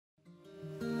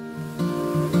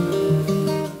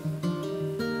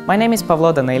My name is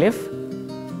Pavlo Daniliev.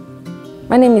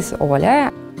 My name is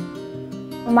Oля.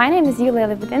 My name is Yulia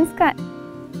Lebedinska.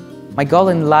 My goal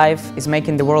in life is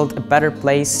making the world a better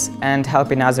place and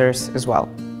helping others as well.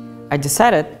 I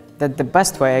decided that the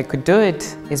best way I could do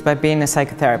it is by being a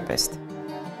psychotherapist.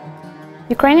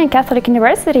 Ukrainian Catholic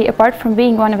University, apart from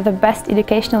being one of the best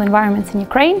educational environments in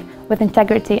Ukraine, with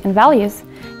integrity and values,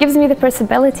 gives me the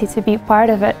possibility to be part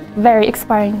of a very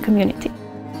inspiring community.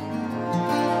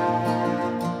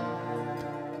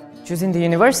 Choosing the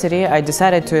university, I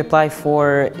decided to apply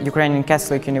for Ukrainian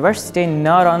Catholic University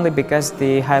not only because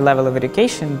the high level of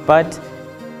education, but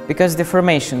because the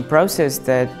formation process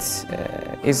that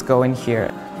is going here.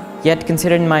 Yet,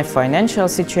 considering my financial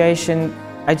situation,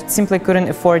 I simply couldn't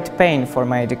afford paying for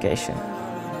my education.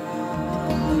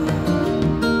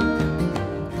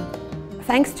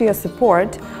 Thanks to your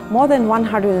support, more than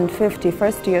 150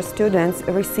 first-year students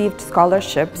received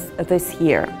scholarships this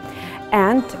year.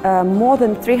 And more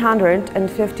than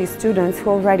 350 students who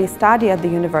already study at the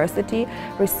university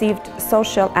received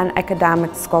social and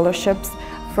academic scholarships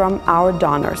from our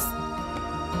donors.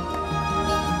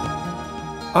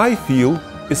 I feel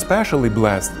especially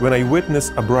blessed when I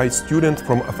witness a bright student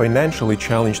from a financially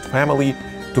challenged family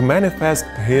to manifest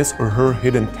his or her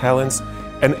hidden talents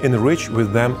and enrich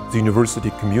with them the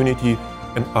university community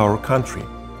and our country.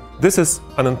 This is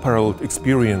an unparalleled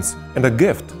experience and a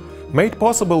gift made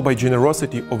possible by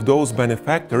generosity of those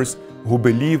benefactors who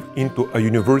believe into a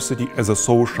university as a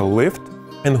social lift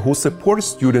and who support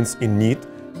students in need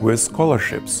with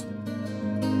scholarships.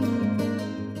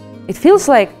 It feels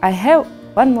like I have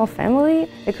one more family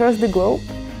across the globe,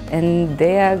 and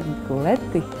they are glad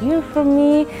to hear from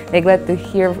me, they're glad to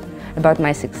hear about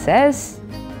my success.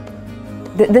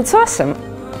 That's awesome.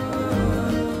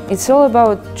 It's all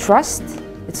about trust,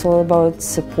 it's all about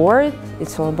support,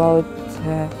 it's all about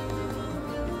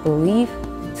belief,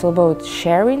 it's all about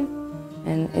sharing,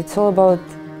 and it's all about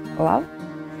love.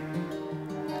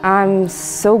 I'm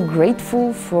so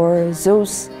grateful for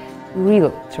those real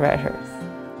treasures.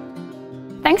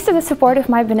 Thanks to the support of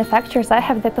my benefactors, I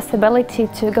have the possibility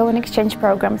to go on exchange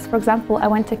programs. For example, I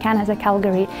went to Canada,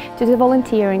 Calgary, to do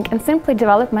volunteering and simply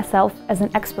develop myself as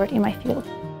an expert in my field.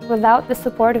 Without the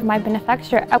support of my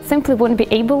benefactor, I simply wouldn't be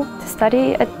able to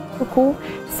study at school.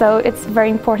 So it's very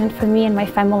important for me and my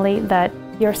family that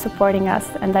you're supporting us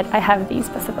and that I have these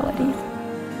possibilities.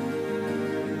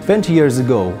 20 years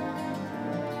ago,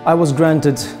 I was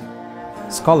granted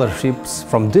scholarships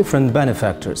from different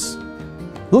benefactors.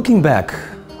 Looking back,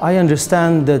 I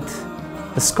understand that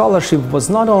the scholarship was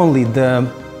not only the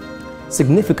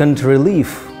significant relief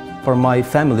for my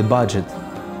family budget,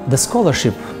 the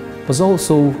scholarship was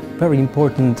also a very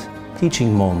important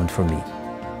teaching moment for me.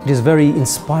 It is very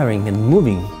inspiring and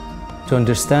moving to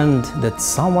understand that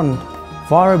someone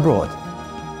far abroad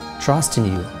trusts in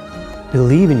you,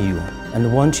 believes in you,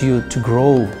 and wants you to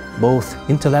grow both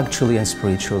intellectually and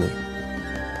spiritually.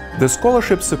 The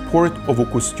scholarship support of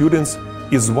UKU students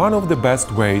is one of the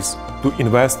best ways to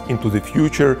invest into the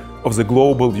future of the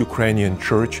global Ukrainian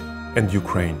Church and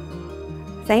Ukraine.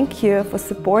 Thank you for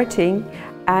supporting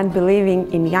and believing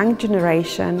in young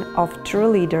generation of true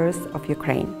leaders of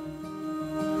Ukraine.